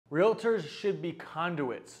Realtors should be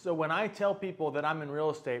conduits. So when I tell people that I'm in real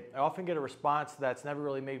estate, I often get a response that's never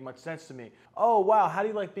really made much sense to me. Oh, wow, how do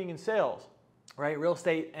you like being in sales? Right? Real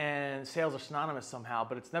estate and sales are synonymous somehow,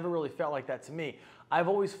 but it's never really felt like that to me. I've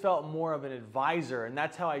always felt more of an advisor, and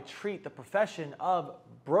that's how I treat the profession of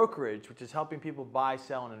brokerage, which is helping people buy,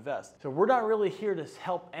 sell, and invest. So we're not really here to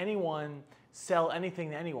help anyone sell anything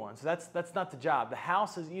to anyone. So that's not the job. The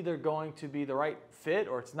house is either going to be the right fit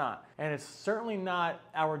or it's not. And it's certainly not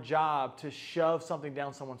our job to shove something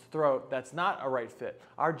down someone's throat that's not a right fit.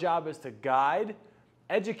 Our job is to guide,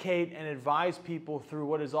 educate, and advise people through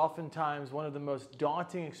what is oftentimes one of the most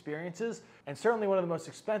daunting experiences and certainly one of the most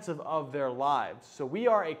expensive of their lives. So we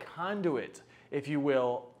are a conduit, if you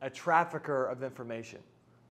will, a trafficker of information.